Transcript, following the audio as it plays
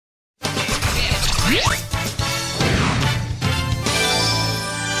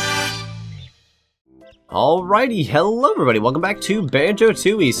Alrighty, hello everybody, welcome back to Banjo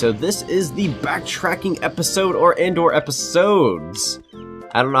Tooie. So this is the backtracking episode or episodes.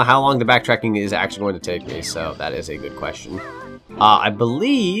 I don't know how long the backtracking is actually going to take me, so that is a good question. I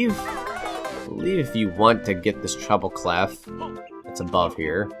believe if you want to get this treble clef that's above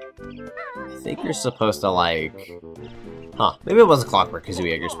here, I think you're supposed to like, maybe it was a clockwork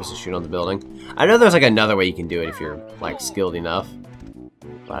Kazooie egg you're supposed to shoot on the building. I know there's like another way you can do it if you're like skilled enough,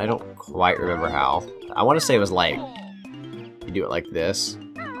 but I don't quite remember how. I want to say it was like, you do it like this.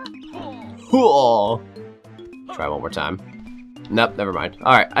 Whoa! Try one more time. Nope, never mind.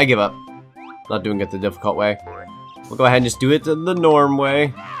 Alright, I give up. Not doing it the difficult way. We'll go ahead and just do it the norm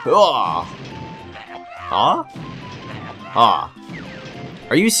way. Oh! Huh? Ah.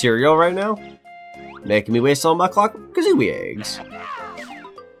 Are you cereal right now? Making me waste all my Kazooie eggs.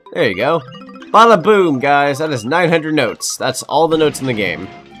 There you go. Bada boom, guys. That is 900 notes. That's all the notes in the game.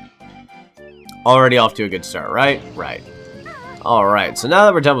 Already off to a good start, right? Right. Alright, so now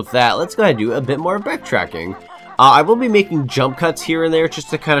that we're done with that, let's go ahead and do a bit more backtracking. I will be making jump cuts here and there just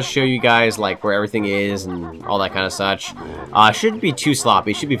to kind of show you guys like where everything is and all that kind of such. Shouldn't be too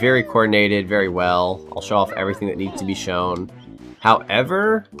sloppy. Should be very coordinated, very well. I'll show off everything that needs to be shown.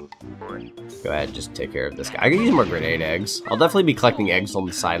 However, go ahead and just take care of this guy. I could use more grenade eggs. I'll definitely be collecting eggs on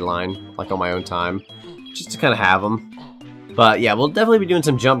the sideline, like on my own time, just to kind of have them. But yeah, we'll definitely be doing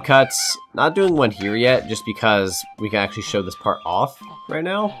some jump cuts. Not doing one here yet, just because we can actually show this part off right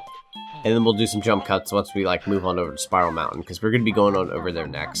now. And then we'll do some jump cuts once we like move on over to Spiral Mountain, because we're going to be going on over there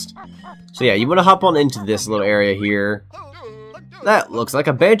next. So yeah, you want to hop on into this little area here. That looks like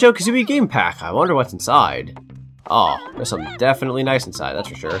a Banjo Kazooie game pack. I wonder what's inside. Oh, there's something definitely nice inside, that's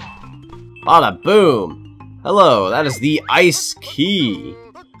for sure. Bada boom! Hello, that is the ice key.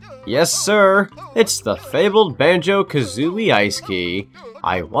 Yes, sir. It's the fabled Banjo Kazooie ice key.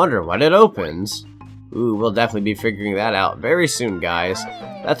 I wonder when it opens. Ooh, we'll definitely be figuring that out very soon, guys.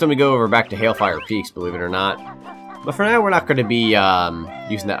 That's when we go over back to Hailfire Peaks, believe it or not. But for now, we're not going to be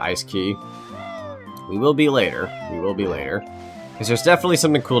using that ice key. We will be later. We will be later. Because there's definitely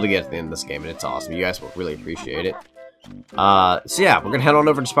something cool to get at the end of this game, and it's awesome. You guys will really appreciate it. So yeah, we're going to head on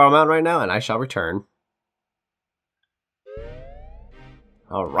over to Spiral Mountain right now, and I shall return.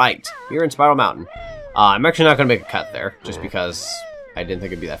 Alright, here in Spiral Mountain. I'm actually not going to make a cut there, just because I didn't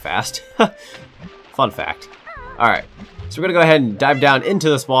think it'd be that fast. Fun fact. Alright, so we're going to go ahead and dive down into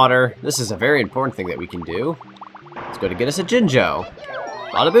this water. This is a very important thing that we can do. Let's go to get us a Jinjo.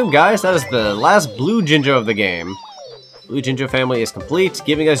 Bada boom, guys, that is the last blue Jinjo of the game. Blue Jinjo family is complete,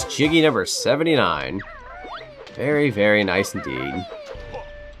 giving us Jiggy number 79. Very, very nice indeed.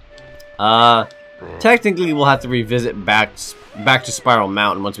 Technically, we'll have to revisit back to Spiral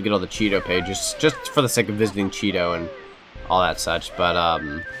Mountain once we get all the Cheeto pages, just for the sake of visiting Cheeto and all that such. But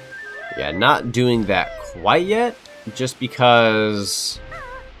yeah, not doing that quite yet, just because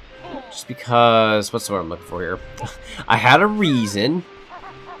what's the word I'm looking for here? I had a reason,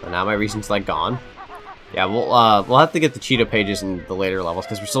 but now my reason's like gone. Yeah, we'll have to get the Cheeto pages in the later levels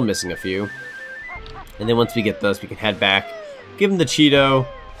because we're still missing a few. And then once we get those, we can head back, give him the Cheeto.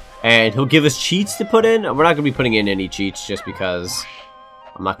 And he'll give us cheats to put in. We're not going to be putting in any cheats just because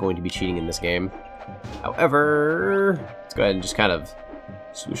I'm not going to be cheating in this game. However, let's go ahead and just kind of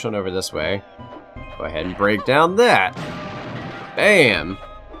swoosh on over this way. Go ahead and break down that. Bam!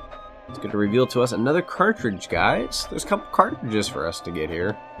 It's going to reveal to us another cartridge, guys. There's a couple cartridges for us to get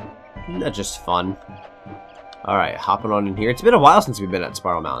here. Isn't that just fun? Alright, hopping on in here. It's been a while since we've been at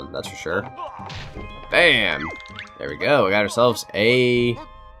Spiral Mountain, that's for sure. Bam! There we go. We got ourselves a...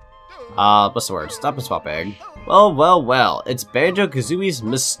 what's the word? Stop and swap egg. Well, well, well. It's Banjo Kazooie's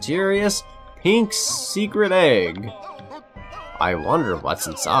mysterious pink secret egg. I wonder what's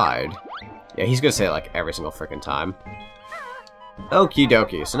inside. Yeah, he's gonna say it like every single freaking time. Okie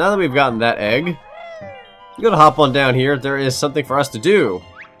dokie. So now that we've gotten that egg, I'm gonna hop on down here. There is something for us to do.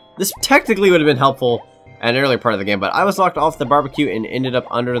 This technically would have been helpful in an earlier part of the game, but I was locked off the barbecue and ended up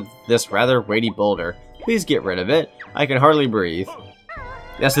under this rather weighty boulder. Please get rid of it. I can hardly breathe.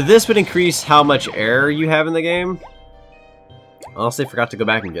 Yeah, so this would increase how much air you have in the game. Honestly, forgot to go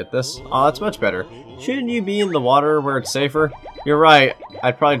back and get this. Oh, that's much better. Shouldn't you be in the water where it's safer? You're right.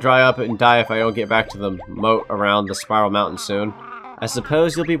 I'd probably dry up and die if I don't get back to the moat around the Spiral Mountain soon. I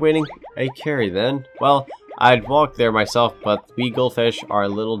suppose you'll be waiting a carry then? Well, I'd walk there myself, but we goldfish are a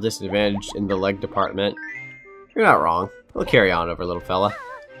little disadvantaged in the leg department. You're not wrong. We'll carry on over, little fella.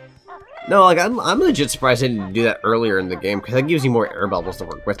 No, like, I'm legit surprised I didn't do that earlier in the game, because that gives you more air bubbles to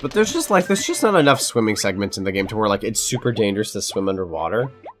work with, but there's just not enough swimming segments in the game to where, like, it's super dangerous to swim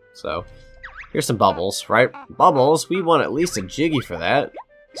underwater. So, Here's some bubbles, right? Bubbles? We want at least a Jiggy for that.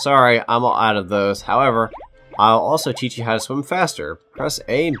 Sorry, I'm all out of those. However, I'll also teach you how to swim faster. Press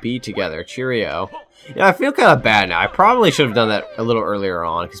A and B together. Cheerio. Yeah, I feel kind of bad now. I probably should have done that a little earlier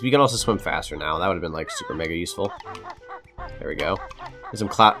on, because we can also swim faster now. That would have been, like, super mega useful. There we go. There's some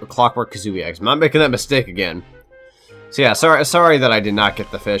clockwork Kazooie eggs. I'm not making that mistake again. So yeah, sorry that I did not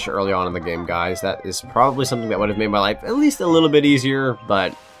get the fish early on in the game, guys. That is probably something that would have made my life at least a little bit easier,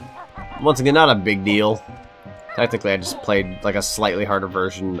 but once again, not a big deal. Technically, I just played like a slightly harder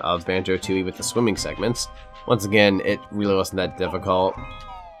version of Banjo Tooie with the swimming segments. Once again, it really wasn't that difficult.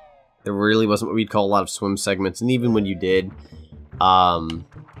 There really wasn't what we'd call a lot of swim segments, and even when you did, why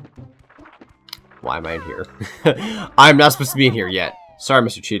am I in here? I'm not supposed to be in here yet. Sorry,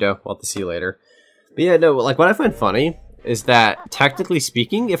 Mr. Cheeto. We'll have to see you later. But yeah, no, like, what I find funny is that, technically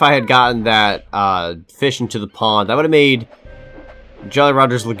speaking, if I had gotten that fish into the pond, that would have made Jolly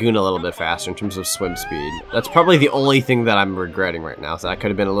Roger's Lagoon a little bit faster in terms of swim speed. That's probably the only thing that I'm regretting right now, so I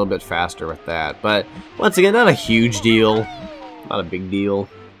could have been a little bit faster with that. But, once again, not a huge deal. Not a big deal.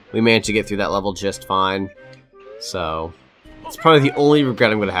 We managed to get through that level just fine. So, it's probably the only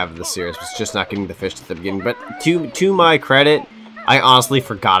regret I'm going to have of this series, was just not getting the fish at the beginning. But, to my credit, I honestly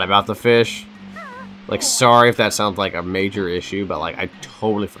forgot about the fish. Like, sorry if that sounds like a major issue, but, like, I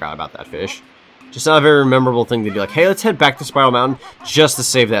totally forgot about that fish. Just not a very memorable thing to be like, hey, let's head back to Spiral Mountain just to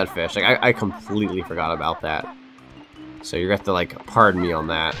save that fish. Like, I completely forgot about that. So you're going to have to, like, pardon me on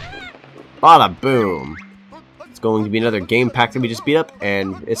that. Bada boom! It's going to be another game pack that we just beat up,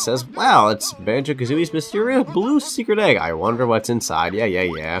 and it says, wow, it's Banjo-Kazooie's mysterious blue secret egg. I wonder what's inside.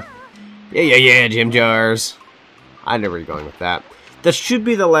 Yeah, Jim Jars. I know where you're going with that. That should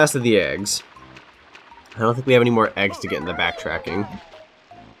be the last of the eggs. I don't think we have any more eggs to get in the backtracking.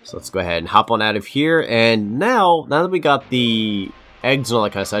 So let's go ahead and hop on out of here. And now that we got the eggs and all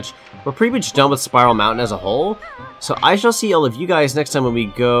that kind of such, we're pretty much done with Spiral Mountain as a whole. So I shall see all of you guys next time when we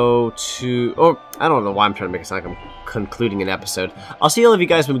go to... Oh, I don't know why I'm trying to make it sound like I'm concluding an episode. I'll see all of you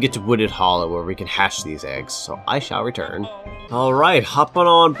guys when we get to Wooded Hollow, where we can hatch these eggs. So I shall return. Alright, hopping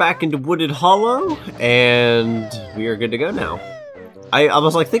on back into Wooded Hollow, and we are good to go now. I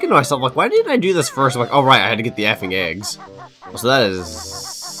was like thinking to myself, like, why didn't I do this first? I'm like, oh right, I had to get the effing eggs. So that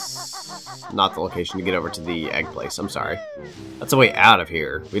is not the location to get over to the egg place. I'm sorry. That's a way out of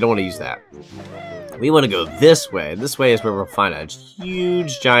here. We don't want to use that. We want to go this way. This way is where we'll find a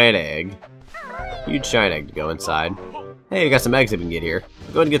huge giant egg. Huge giant egg to go inside. Hey, we got some eggs that we can get here.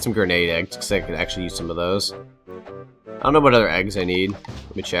 I'll go ahead and get some grenade eggs, because I can actually use some of those. I don't know what other eggs I need.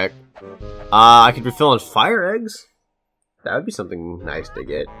 Let me check. I could refill on fire eggs. That would be something nice to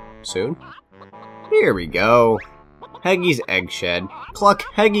get soon. Here we go. Heggy's egg shed. Cluck,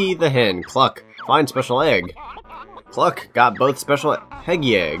 Heggy the hen. Cluck, find special egg. Cluck, got both special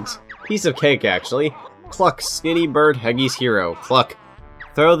Heggy eggs. Piece of cake, actually. Cluck, skinny bird, Heggy's hero. Cluck,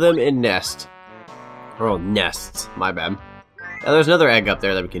 throw them in nest. Oh, nests. My bad. Now, there's another egg up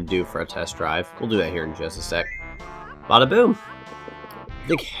there that we can do for a test drive. We'll do that here in just a sec. Bada boom. I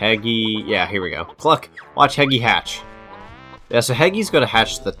think Heggy... Yeah, here we go. Cluck, watch Heggy hatch. Yeah, so Heggy's gonna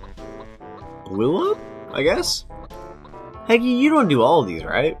hatch the blue one, I guess? Heggy, you don't do all of these,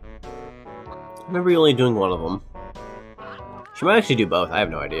 right? I remember you only doing one of them. She might actually do both, I have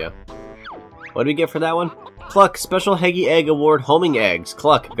no idea. What do we get for that one? Cluck, special Heggy Egg Award homing eggs.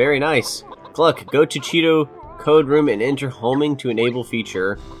 Cluck, very nice. Cluck, go to Cheeto code room and enter homing to enable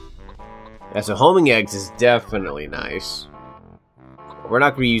feature. Yeah, so homing eggs is definitely nice. We're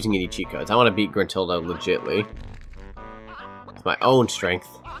not going to be using any cheat codes. I want to beat Gruntilda legitly. My own strength.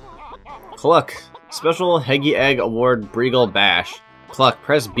 Cluck. Special Heggy Egg Award Breagle Bash. Cluck.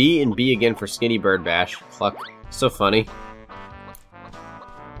 Press B and B again for Skinny Bird Bash. Cluck. So funny.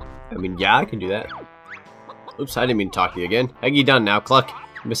 I mean, yeah, I can do that. Oops, I didn't mean to talk to you again. Heggy done now. Cluck.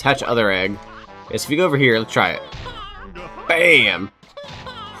 You must hatch other egg. Okay, so if you go over here, let's try it. Bam!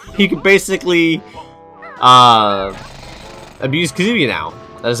 You can basically abuse Kazooie now.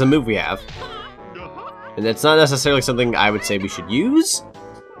 That is a move we have. And that's not necessarily something I would say we should use.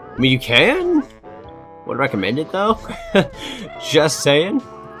 I mean, you can. Would recommend it, though. Just saying.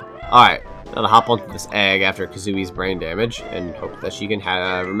 Alright, now to hop onto this egg after Kazooie's brain damage, and hope that she can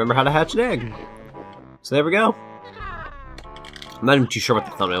remember how to hatch an egg. So there we go. I'm not even too sure what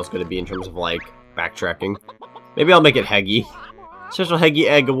the thumbnail is going to be in terms of, like, backtracking. Maybe I'll make it Heggy. Special Heggy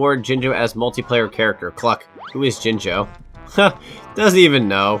Egg Award Jinjo as multiplayer character. Cluck. Who is Jinjo? Doesn't even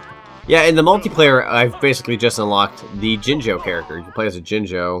know. Yeah, in the multiplayer, I've basically just unlocked the Jinjo character. You can play as a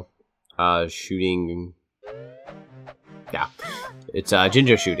Jinjo, shooting... Yeah, it's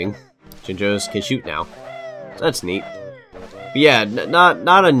Jinjo shooting. Jinjos can shoot now. So that's neat. But yeah,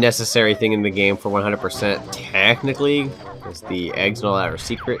 not a necessary thing in the game for 100% technically, because the eggs and all that are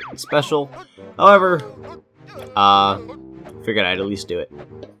secret and special. However, figured I'd at least do it.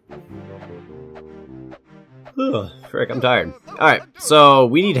 Frick, I'm tired. Alright, so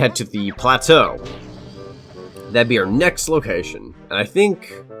we need to head to the plateau. That'd be our next location. And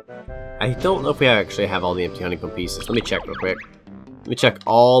I don't know if we actually have all the empty honeycomb pieces. Let me check real quick. Let me check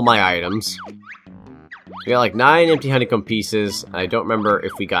all my items. We got like 9 empty honeycomb pieces. I don't remember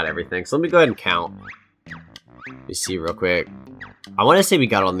if we got everything. So let me go ahead and count. Let me see real quick. I want to say we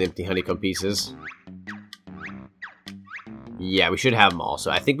got all the empty honeycomb pieces. Yeah, we should have them all.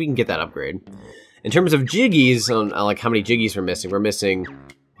 So I think we can get that upgrade. In terms of Jiggies, on like how many Jiggies we're missing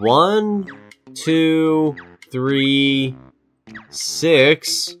 1, 2, 3,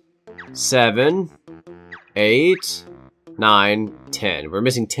 6, 7, 8, 9, 10. We're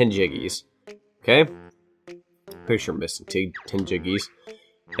missing 10 Jiggies. Okay? Pretty sure we're missing 10 Jiggies.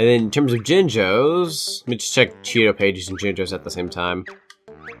 And then in terms of Jinjos, let me just check Cheeto pages and Jinjos at the same time.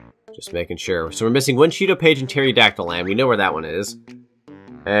 Just making sure. So we're missing 1 Cheeto page and Pterodactyl Land. We know where that one is.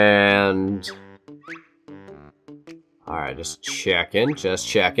 And... alright, just checking.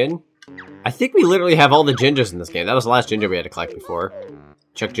 I think we literally have all the Jinjos in this game. That was the last Jinjo we had to collect before.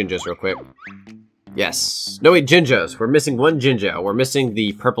 Check Jinjos real quick. Yes. No, wait, Jinjos. We're missing 1 Jinjo. We're missing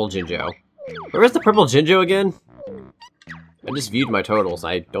the purple Jinjo. Where is the purple Jinjo again? I just viewed my totals.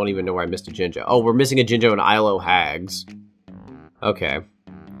 I don't even know where I missed a Jinjo. Oh, we're missing a Jinjo in Ilo Hags. Okay.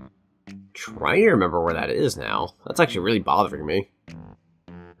 Trying to remember where that is now. That's actually really bothering me.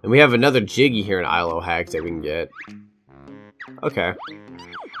 And we have another Jiggy here in Ilo Hags that we can get. Okay.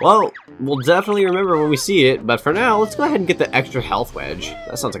 Well, we'll definitely remember when we see it, but for now, let's go ahead and get the extra health wedge.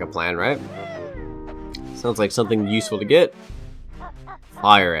 That sounds like a plan, right? Sounds like something useful to get.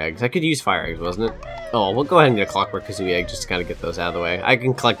 Fire eggs. I could use fire eggs, wasn't it? Oh, we'll go ahead and get a clockwork Kazooie egg just to kind of get those out of the way. I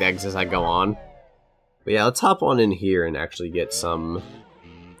can collect eggs as I go on. But yeah, let's hop on in here and actually get some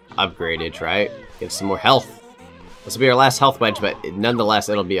upgradage, right? Get some more health. This will be our last health wedge, but nonetheless,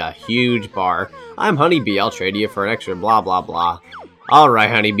 it'll be a huge bar. I'm Honeybee. I'll trade you for an extra blah, blah, blah. Alright,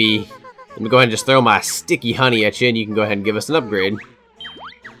 Honeybee. Let me go ahead and just throw my sticky honey at you, and you can go ahead and give us an upgrade.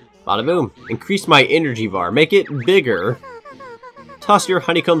 Bada boom. Increase my energy bar. Make it bigger. Toss your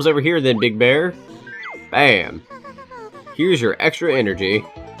honeycombs over here, then, Big Bear. Bam. Here's your extra energy.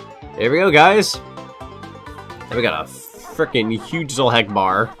 There we go, guys. And we got a freaking huge little heck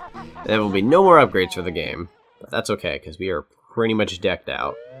bar. There will be no more upgrades for the game. But that's okay, because we are pretty much decked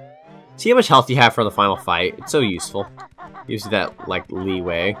out. See how much health you have for the final fight. It's so useful. Gives you that, like,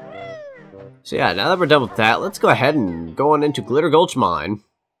 leeway. So yeah, now that we're done with that, let's go ahead and go on into Glitter Gulch Mine.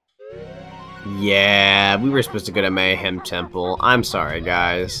 Yeah, we were supposed to go to Mayhem Temple. I'm sorry,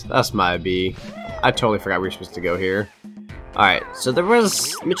 guys. That's my B. I totally forgot we were supposed to go here. Alright, so there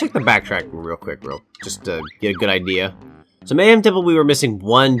was... let me check the backtracking real quick, just to get a good idea. So Mayhem Temple, we were missing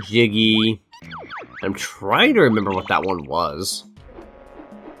 1 Jiggy. I'm trying to remember what that one was.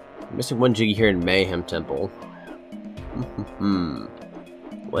 I'm missing 1 Jiggy here in Mayhem Temple.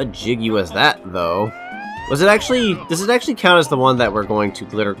 What Jiggy was that, though? Was it actually... does it actually count as the one that we're going to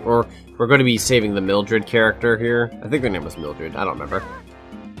glitter... or we're going to be saving the Mildred character here? I think their name was Mildred. I don't remember.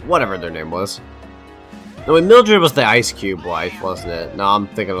 Whatever their name was. No, wait, Mildred was the Ice Cube wife, wasn't it? No, I'm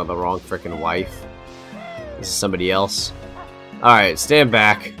thinking of the wrong freaking wife. This is somebody else. Alright, stand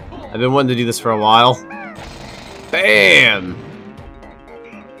back. I've been wanting to do this for a while. Bam!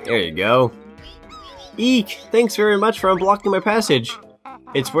 There you go. Eek! Thanks very much for unblocking my passage.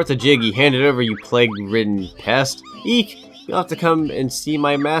 It's worth a Jiggy. Hand it over, you plague-ridden pest. Eek! You'll have to come and see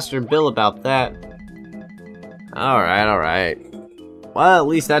my master Bill about that. Alright, alright. Well, at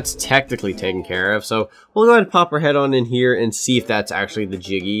least that's technically taken care of, so we'll go ahead and pop our head on in here and see if that's actually the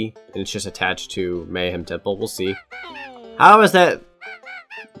Jiggy, and it's just attached to Mayhem Temple. We'll see. How is that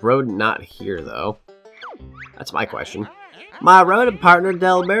road not here, though? That's my question. My rodent partner,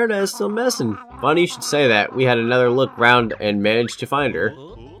 Delberta, is still missing. Funny you should say that. We had another look round and managed to find her.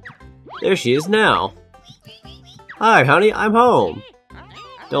 There she is now. Hi, honey, I'm home.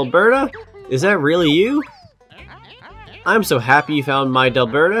 Delberta? Is that really you? I'm so happy you found my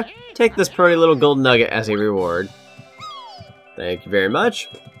Delberta. Take this pretty little gold nugget as a reward. Thank you very much.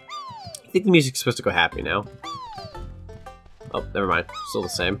 I think the music's supposed to go happy now. Oh, never mind. Still the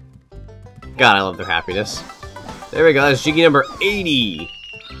same. God, I love their happiness. There we go, that's Jiggy number 80!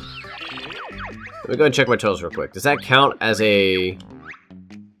 Let me go and check my totals real quick. Does that count as a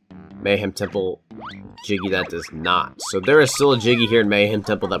Mayhem Temple Jiggy? That does not. So there is still a Jiggy here in Mayhem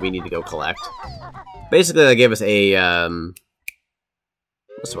Temple that we need to go collect. Basically, they gave us a,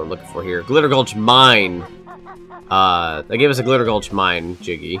 what's the word I'm looking for here? Glitter Gulch Mine They gave us a Glitter Gulch mine,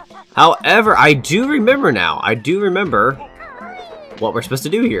 Jiggy. However, I do remember now. I do remember what we're supposed to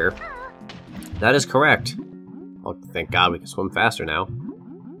do here. That is correct. Oh, thank God we can swim faster now.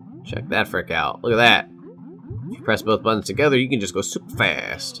 Check that frick out. Look at that. If you press both buttons together, you can just go super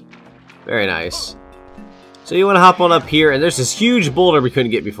fast. Very nice. So you want to hop on up here, and there's this huge boulder we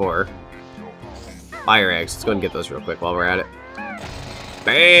couldn't get before. Fire eggs. Let's go and get those real quick while we're at it.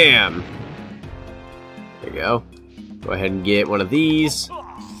 Bam! There you go. Go ahead and get one of these.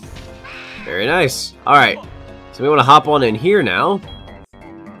 Very nice. Alright. So we want to hop on in here now.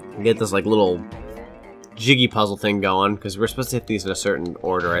 And get this like little Jiggy puzzle thing going. Because we're supposed to hit these in a certain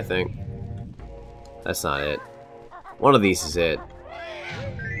order, I think. That's not it. One of these is it.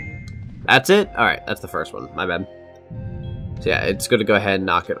 That's it? Alright, that's the first one. My bad. So yeah, it's good to go ahead and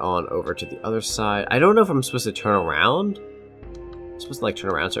knock it on over to the other side. I don't know if I'm supposed to turn around. I'm supposed to like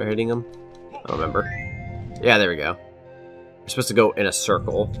turn around and start hitting them. I don't remember. Yeah, there we go. We're supposed to go in a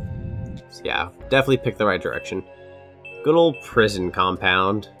circle. So yeah, definitely pick the right direction. Good old prison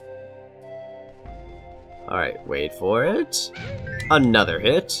compound. Alright, wait for it. Another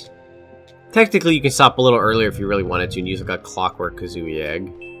hit. Technically, you can stop a little earlier if you really wanted to and use like a clockwork Kazooie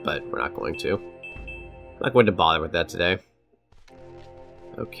egg, but we're not going to. I'm not going to bother with that today.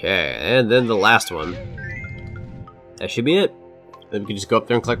 Okay, and then the last one. That should be it. Then we can just go up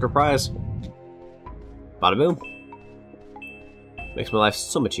there and collect our prize. Bada boom. Makes my life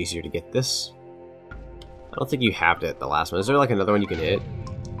so much easier to get this. I don't think you have to hit the last one. Is there like another one you can hit?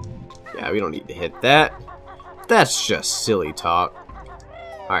 Yeah, we don't need to hit that. That's just silly talk.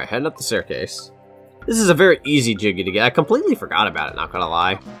 Alright, heading up the staircase. This is a very easy Jiggy to get. I completely forgot about it, not gonna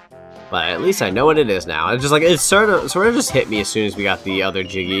lie. But at least I know what it is now. It's just like, it sort of just hit me as soon as we got the other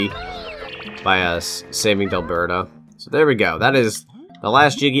Jiggy by us saving Delberta. So there we go. That is the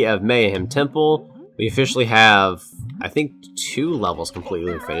last Jiggy of Mayhem Temple. We officially have, I think, 2 levels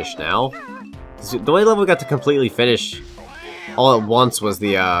completely finished now. The only level we got to completely finish all at once was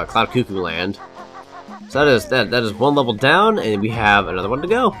the Cloud Cuckoo Land. So that is 1 level down, and we have another one to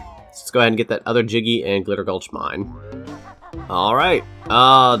go. So let's go ahead and get that other Jiggy and Glitter Gulch mine. Alright,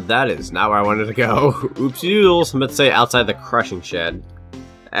 that is not where I wanted to go. Oopsie doodles, I'm about to say outside the crushing shed.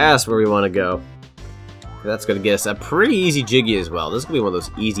 That's where we want to go. That's going to get us a pretty easy Jiggy as well. This is going to be one of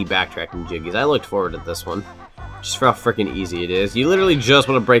those easy backtracking Jiggies. I looked forward to this one. Just for how freaking easy it is. You literally just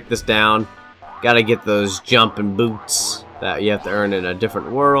want to break this down. Gotta get those jumping boots that you have to earn in a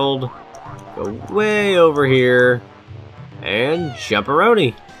different world. Go way over here. And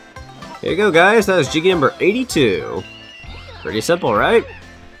jump-a-roni. Here you go, guys. That is Jiggy number 82. Pretty simple, right?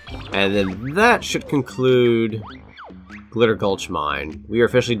 And then that should conclude Glitter Gulch Mine. We are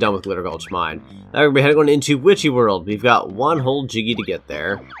officially done with Glitter Gulch Mine. Now we're heading into Witchy World. We've got 1 whole Jiggy to get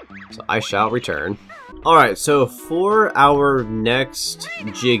there. So I shall return. Alright, so for our next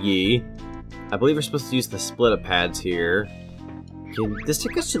Jiggy, I believe we're supposed to use the split-up pads here. Can this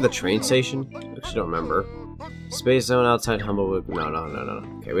take us to the train station? I actually don't remember. Space Zone outside Humblewood. No.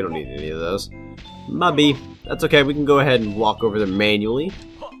 Okay, we don't need any of those. Mubby. That's okay, we can go ahead and walk over there manually.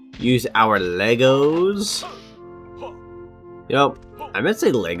 Use our Legos. You know, I meant to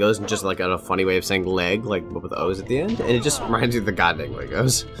say Legos and just like a funny way of saying leg, like with O's at the end. And it just reminds me of the goddamn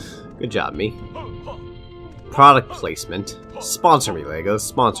Legos. Good job, me. Product placement. Sponsor me, Legos.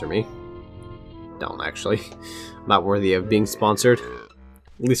 Sponsor me. Don't actually. I'm not worthy of being sponsored.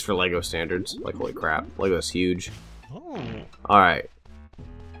 At least for Lego standards. Like, holy crap. Lego's huge. Alright.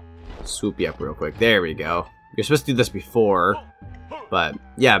 Swoop you up real quick. There we go. You're supposed to do this before. But,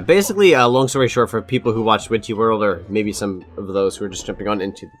 yeah, basically, long story short, for people who watched Witchy World, or maybe some of those who are just jumping on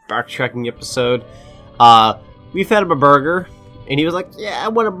into the backtracking episode, we fed him a burger, and he was like, yeah, I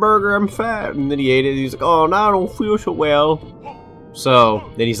want a burger, I'm fat. And then he ate it, and he was like, oh, now I don't feel so well. So,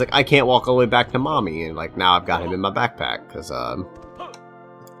 then he's like, I can't walk all the way back to mommy, and like, now I've got him in my backpack, because,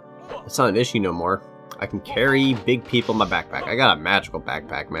 it's not an issue no more. I can carry big people in my backpack. I got a magical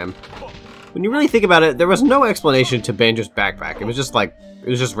backpack, man. When you really think about it, there was no explanation to Banjo's backpack. It was just like, it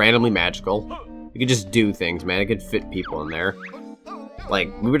was just randomly magical. You could just do things, man. It could fit people in there.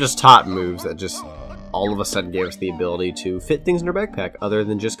 Like, we were just taught moves that just all of a sudden gave us the ability to fit things in our backpack, other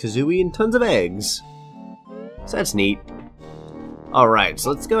than just Kazooie and tons of eggs. So that's neat. Alright,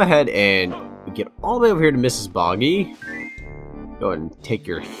 so let's go ahead and get all the way over here to Mrs. Boggy. Go ahead and take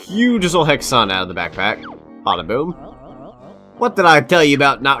your huge old hex son out of the backpack. Bada boom. What did I tell you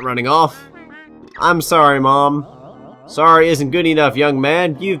about not running off? I'm sorry, Mom. Sorry isn't good enough, young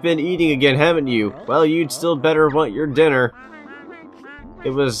man. You've been eating again, haven't you? Well, you'd still better want your dinner. It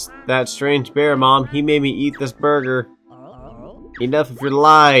was that strange bear, Mom. He made me eat this burger. Enough of your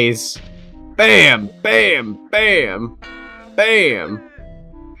lies. Bam! Bam! Bam! Bam!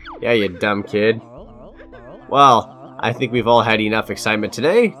 Yeah, you dumb kid. Well, I think we've all had enough excitement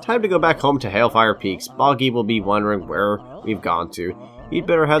today. Time to go back home to Hailfire Peaks. Boggy will be wondering where we've gone to. He'd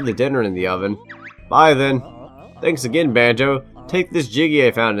better have the dinner in the oven. Bye then. Thanks again, Banjo. Take this Jiggy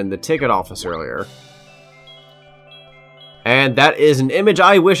I found in the ticket office earlier. And that is an image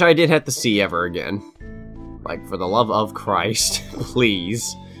I wish I didn't have to see ever again. Like, for the love of Christ,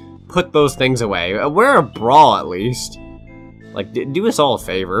 please. Put those things away. Wear a bra, at least. Like, do us all a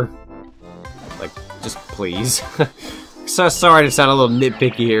favor. Like, just please. So sorry to sound a little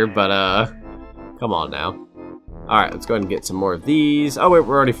nitpicky here, but, come on now. Alright, let's go ahead and get some more of these. Oh, wait,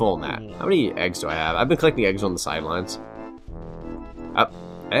 we're already full on that. How many eggs do I have? I've been collecting eggs on the sidelines.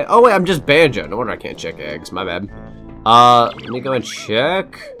 Oh, wait, I'm just Banjo. No wonder I can't check eggs. My bad. Let me go and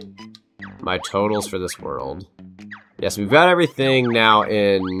check my totals for this world. Yes, we've got everything now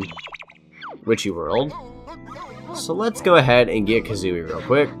in Witchy World. So let's go ahead and get Kazooie real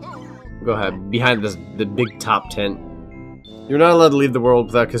quick. Go ahead, behind the big top tent. You're not allowed to leave the world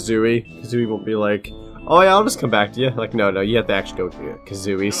without Kazooie. Kazooie won't be like, oh yeah, I'll just come back to you. Like, no, you have to actually go to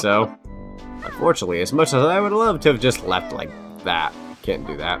Kazooie, so... Unfortunately, as much as I would love to have just left like that, can't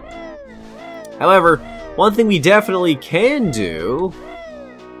do that. However, one thing we definitely can do,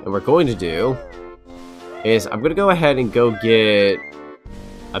 and we're going to do, is I'm going to go ahead and go get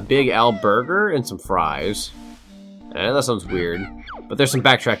a Big Al burger and some fries. I know that sounds weird, but there's some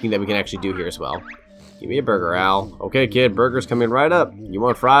backtracking that we can actually do here as well. Give me a burger, Al. Okay, kid, burger's coming right up. You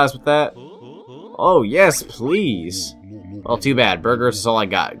want fries with that? Oh, yes, please. Well, too bad. Burgers is all I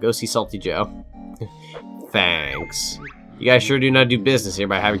got. Go see Salty Joe. Thanks. You guys sure do not do business here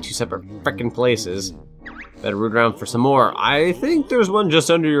by having two separate frickin' places. Better root around for some more. I think there's one just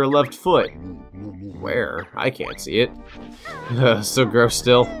under your left foot. Where? I can't see it. So gross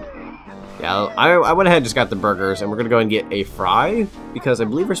still. Yeah, I went ahead and just got the burgers, and we're gonna go and get a fry, because I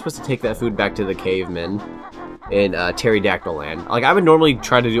believe we're supposed to take that food back to the cavemen in Pterodactyl Land. Like, I would normally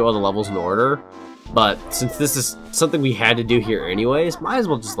try to do all the levels in order, but since this is something we had to do here anyways, might as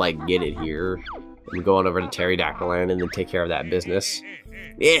well just, like, get it here and go on over to Pterodactyl Land and then take care of that business.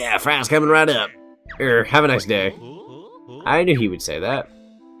 Yeah, fry's coming right up. Have a nice day. I knew he would say that.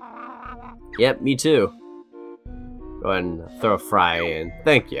 Yep, me too. Go ahead and throw a fry in.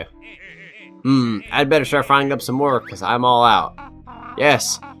 Thank you. I'd better start frying up some more, because I'm all out.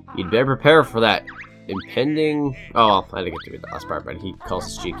 Yes, you'd better prepare for that impending... Oh, I didn't get to read the last part, but he calls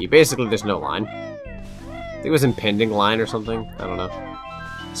us cheeky. Basically, there's no line. I think it was impending line or something. I don't know.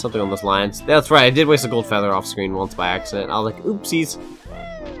 Something on those lines. That's right, I did waste a gold feather off screen once by accident. I was like, oopsies.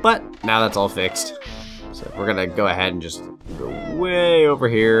 But now that's all fixed. So we're gonna go ahead and just go way over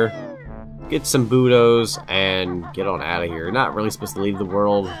here, get some Budos, and get on out of here. Not really supposed to leave the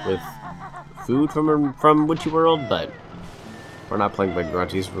world with food from Witchy World, but we're not playing by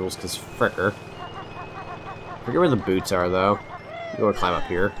Grunty's rules because fricker. Forget where the boots are though. I'm gonna climb up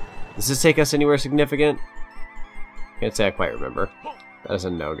here. Does this take us anywhere significant? Can't say I quite remember. That is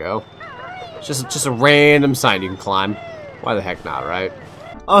a no-go. It's just a random sign you can climb. Why the heck not, right?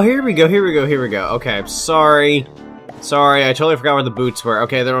 Oh, here we go. Okay, I'm sorry. Sorry, I totally forgot where the boots were.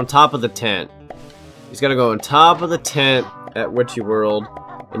 Okay, they're on top of the tent. He's gotta go on top of the tent at Witchy World,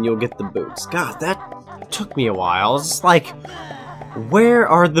 and you'll get the boots. God, that took me a while. It's just like, where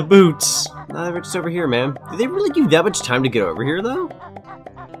are the boots? No, they're just over here, man. Did they really give you that much time to get over here, though?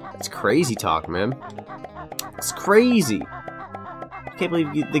 That's crazy talk, man. It's crazy. I can't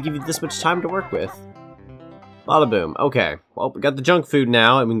believe they give you this much time to work with. Bada boom. Okay. Well, we got the junk food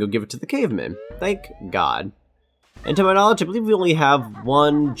now, and we can go give it to the cavemen. Thank God. And to my knowledge, I believe we only have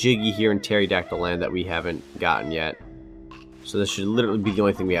one Jiggy here in Pterodactyl Land that we haven't gotten yet. So this should literally be the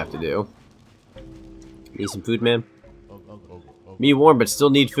only thing we have to do. Need some food, man? Me warm, but still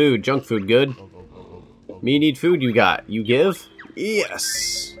need food. Junk food, good. Me need food, you got. You give?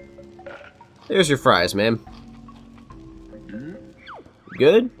 Yes! There's your fries, man.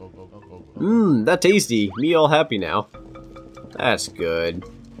 Good? That tasty. Me all happy now. That's good.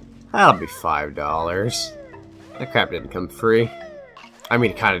 That'll be $5. That crap didn't come free. I mean,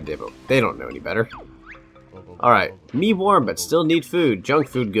 it kind of did, but they don't know any better. Alright. Me warm, but still need food. Junk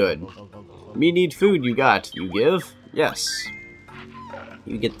food, good. Me need food, you got. You give? Yes.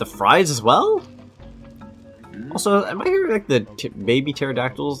 You get the fries as well? Also, am I hearing like the baby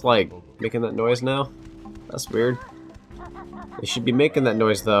pterodactyls like making that noise now? That's weird. They should be making that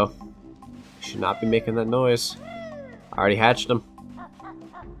noise though. Should not be making that noise. I already hatched them.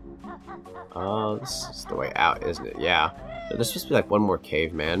 Oh, this is the way out, isn't it? Yeah. There's supposed to be like one more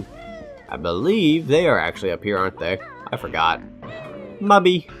cave, man. I believe they are actually up here, aren't they? I forgot.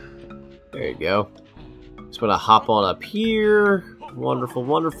 Mubby. There you go. Just gonna hop on up here. Wonderful,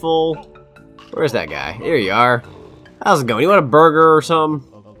 wonderful. Where's that guy? There you are. How's it going? You want a burger or something?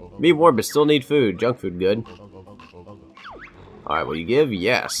 Need more, but still need food. Junk food, good. Alright, will you give?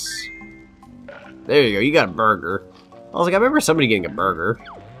 Yes. There you go, you got a burger. I was like, I remember somebody getting a burger.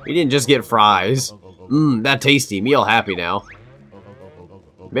 You didn't just get fries. Mmm, that tasty. Meal happy now.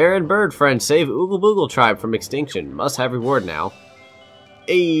 Bear and bird friend save Oogle Boogle tribe from extinction. Must have reward now.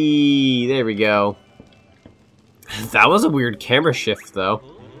 Hey, there we go. That was a weird camera shift, though.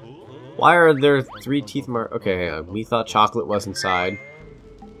 Why are there 3 teeth marks? Okay, hang on. We thought chocolate was inside.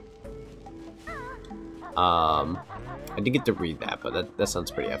 I didn't get to read that, but that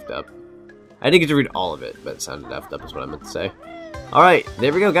sounds pretty effed up. I didn't get to read all of it, but it sounded effed up is what I meant to say. Alright,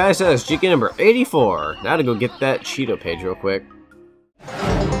 there we go, guys. That's Jiggy number 84. Now to go get that Cheeto page real quick.